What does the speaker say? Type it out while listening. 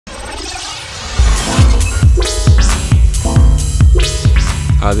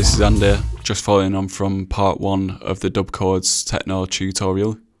Hi, this is Andy, just following on from part 1 of the Dub Chords techno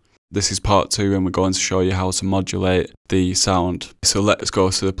tutorial. This is part 2 and we're going to show you how to modulate the sound. So let's go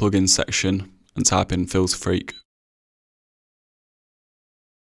to the plugins section and type in Filter Freak.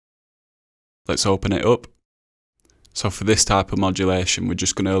 Let's open it up. So for this type of modulation, we're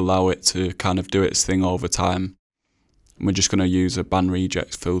just going to allow it to kind of do its thing over time. And we're just going to use a band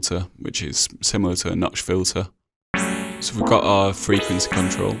reject filter, which is similar to a notch filter. So we've got our frequency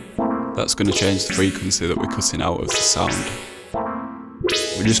control. That's going to change the frequency that we're cutting out of the sound.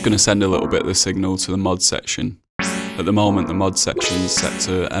 We're just going to send a little bit of the signal to the mod section. At the moment the mod section is set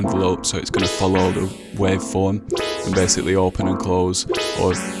to envelope, so it's going to follow the waveform and basically open and close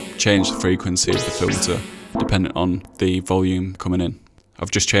or change the frequency of the filter depending on the volume coming in.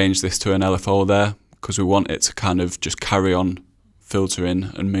 I've just changed this to an LFO there because we want it to kind of just carry on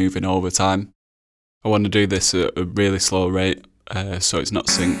filtering and moving over time. I want to do this at a really slow rate so it's not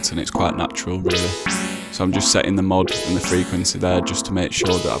synced and it's quite natural really. So I'm just setting the mod and the frequency there just to make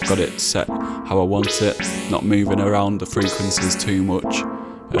sure that I've got it set how I want it, not moving around the frequencies too much,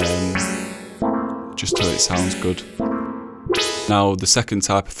 just till it sounds good. Now the second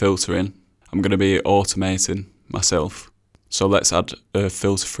type of filtering, I'm going to be automating myself. So let's add a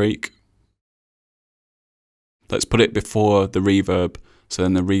Filter Freak. Let's put it before the reverb, so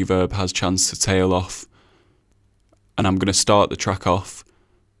then the reverb has a chance to tail off. And I'm going to start the track off.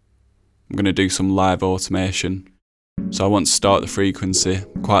 I'm going to do some live automation. So I want to start the frequency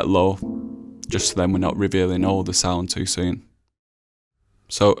quite low, just so then we're not revealing all the sound too soon.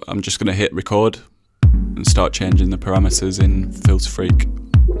 So I'm just going to hit record and start changing the parameters in Filter Freak.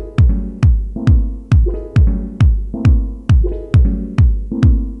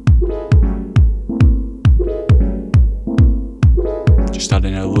 Just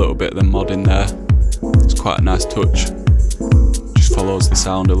adding a little bit of the mod in there. It's quite a nice touch. Just follows the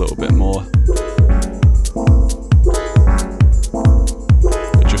sound a little bit more.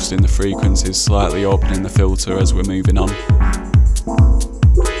 Adjusting the frequencies, slightly opening the filter as we're moving on.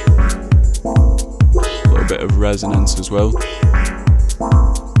 A little bit of resonance as well.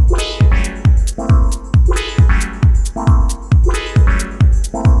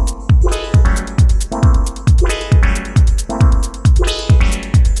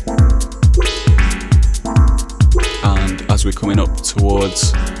 As we're coming up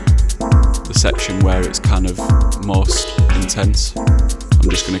towards the section where it's kind of most intense, I'm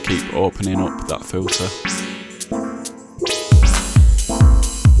just going to keep opening up that filter.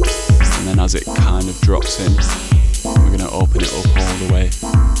 And then as it kind of drops in, we're going to open it up all the way.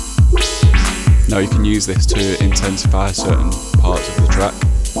 Now you can use this to intensify certain parts of the track,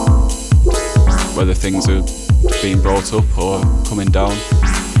 whether things are being brought up or coming down.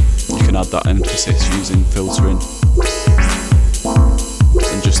 You can add that emphasis using filtering.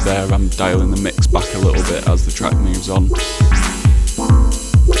 And just there I'm dialing the mix back a little bit as the track moves on.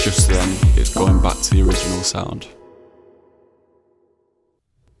 Just then it's going back to the original sound.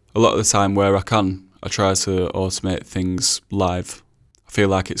 A lot of the time where I can, I try to automate things live. I feel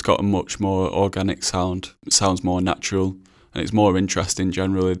like it's got a much more organic sound. It sounds more natural and it's more interesting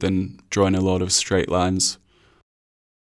generally than drawing a load of straight lines.